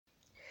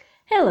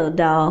Hello,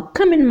 doll.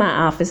 Come in my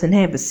office and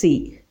have a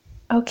seat.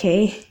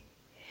 Okay.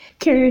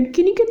 Karen,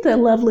 can you get the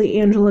lovely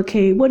Angela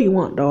K? What do you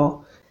want,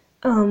 doll?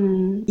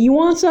 You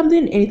want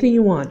something? Anything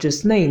you want,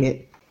 just name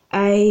it.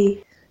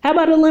 How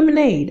about a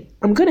lemonade?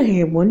 I'm gonna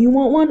have one. You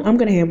want one? I'm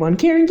gonna have one.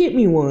 Karen, get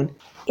me one.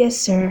 Yes,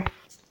 sir.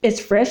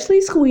 It's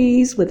freshly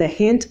squeezed with a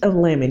hint of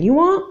lemon. You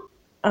want?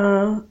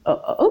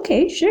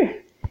 Okay, sure.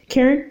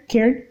 Karen,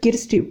 get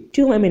us two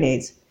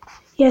lemonades.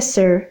 Yes,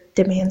 sir.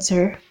 Demand,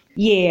 sir.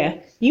 Yeah,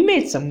 you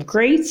made some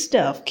great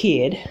stuff,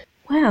 kid.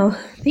 Wow,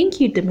 thank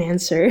you, Demand,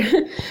 sir.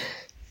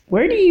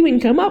 Where do you even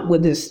come up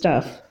with this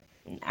stuff?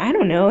 I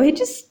don't know, it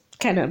just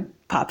kind of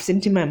pops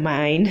into my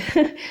mind.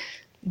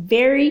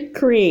 Very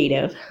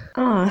creative.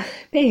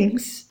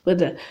 Thanks. With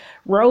the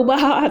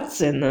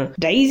robots and the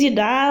Daisy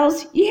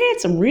Dials, you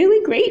had some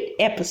really great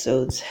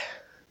episodes.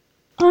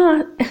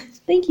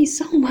 Thank you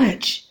so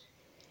much.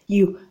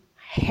 You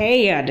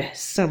had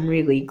some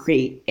really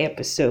great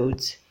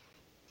episodes.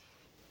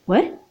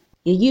 What?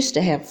 You used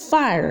to have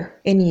fire,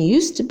 and you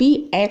used to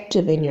be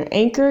active in your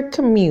Anchor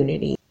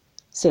community.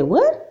 Say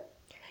what?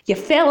 You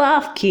fell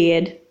off,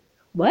 kid.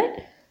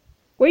 What?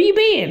 Where you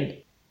been?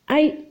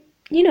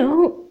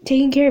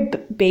 Taking care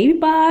of baby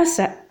boss.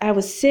 I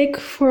was sick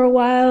for a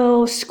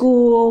while,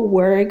 school,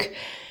 work,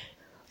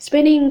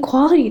 spending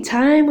quality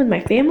time with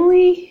my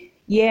family.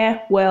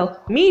 Yeah, well,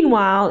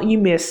 meanwhile, you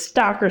missed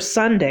Stalker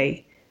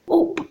Sunday.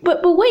 Oh,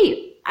 but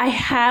wait, I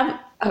have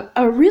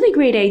a really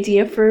great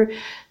idea for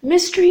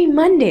Mystery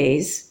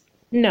Mondays.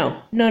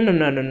 No.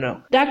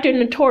 Dr.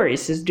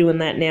 Notorious is doing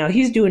that now.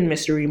 He's doing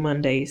Mystery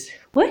Mondays.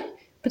 What?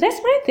 But that's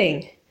my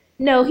thing.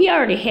 No, he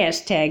already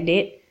hashtagged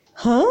it.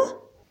 Huh?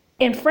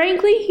 And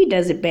frankly, he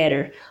does it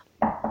better.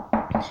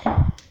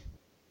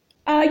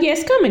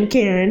 Yes, come in,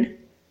 Karen.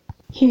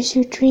 Here's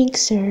your drink,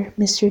 sir,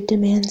 Mr.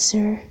 Demand,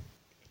 sir.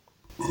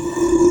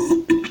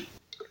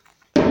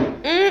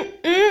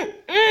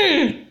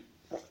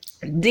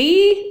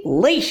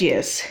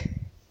 Delicious.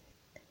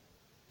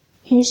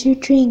 Here's your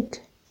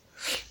drink.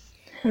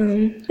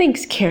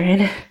 Thanks,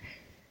 Karen.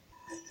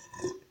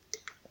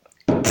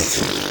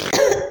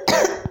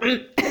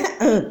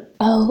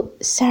 Oh,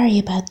 sorry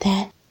about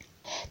that.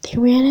 They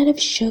ran out of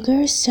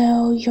sugar,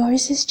 so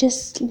yours is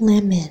just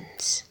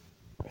lemons.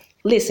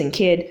 Listen,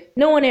 kid,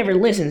 no one ever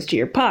listens to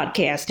your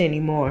podcast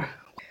anymore.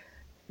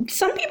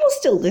 Some people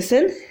still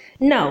listen.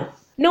 No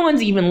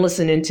one's even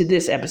listening to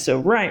this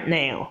episode right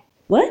now.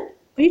 What?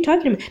 What are you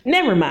talking about?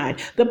 Never mind.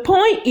 The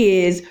point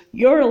is,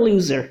 you're a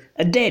loser,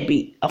 a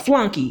deadbeat, a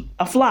flunky,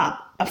 a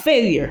flop, a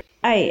failure.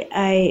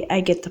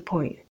 I get the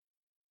point.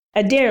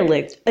 A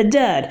derelict, a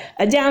dud,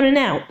 a down and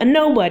out, a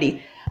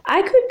nobody.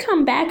 I could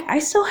come back. I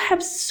still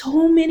have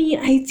so many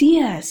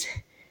ideas.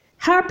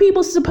 How are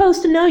people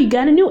supposed to know you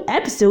got a new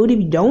episode if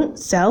you don't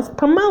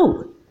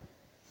self-promote?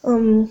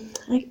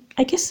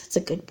 I guess that's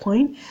a good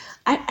point.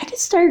 I could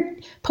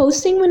start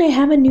posting when I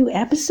have a new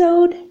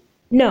episode.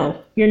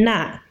 No, you're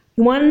not.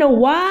 You want to know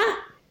why?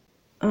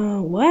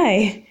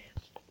 Why?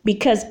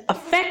 Because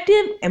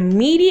effective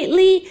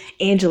immediately,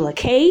 Angela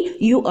K,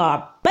 you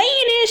are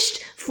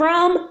banished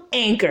from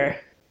Anchor.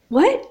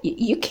 What?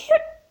 You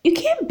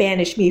can't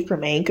banish me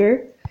from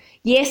Anchor.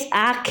 Yes,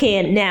 I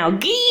can now.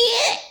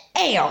 Get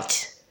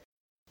out.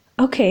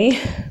 Okay.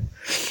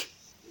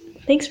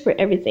 Thanks for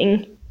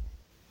everything.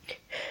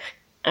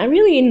 I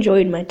really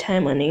enjoyed my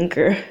time on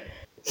Anchor.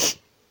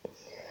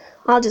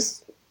 I'll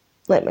just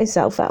let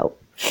myself out.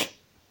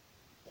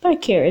 Bye,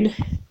 Karen.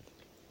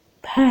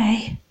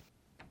 Bye.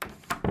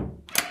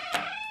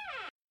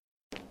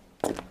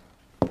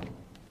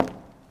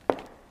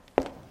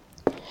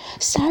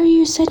 Sorry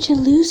you're such a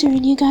loser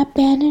and you got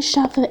banished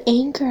off of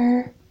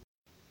Anchor.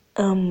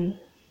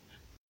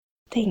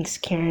 Thanks,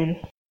 Karen.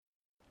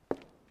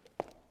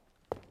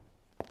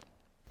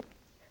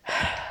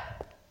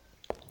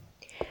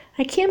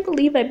 I can't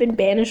believe I've been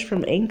banished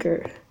from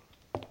Anchor.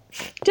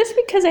 Just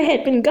because I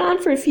had been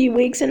gone for a few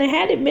weeks and I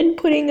hadn't been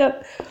putting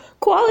up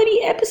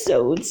quality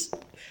episodes.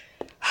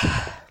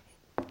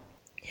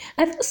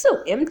 I feel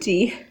so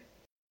empty.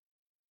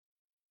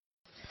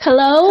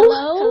 Hello?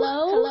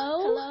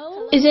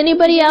 Is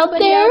anybody out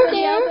there?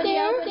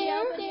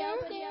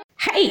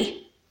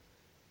 Hey!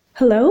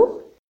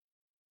 Hello?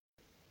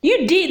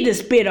 You did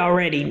this bit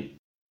already.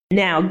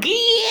 Now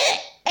get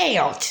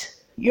out!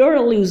 You're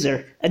a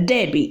loser, a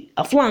deadbeat,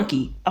 a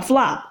flunky, a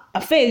flop, a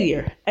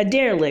failure, a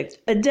derelict,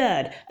 a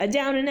dud, a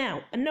down and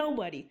out, a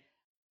nobody.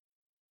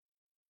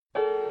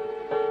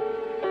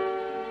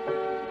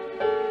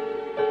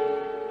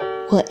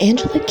 Will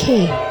Angela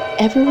K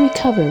ever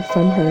recover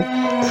from her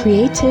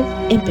creative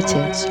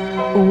impotence,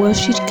 or will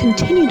she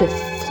continue to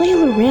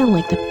flail around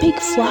like the big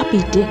floppy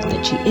dick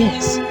that she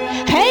is?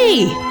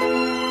 Hey!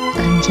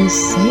 I'm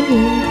just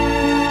saying.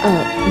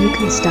 You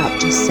can stop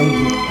just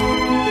saying.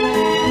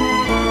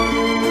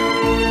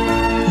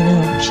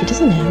 She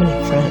doesn't have any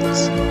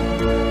friends.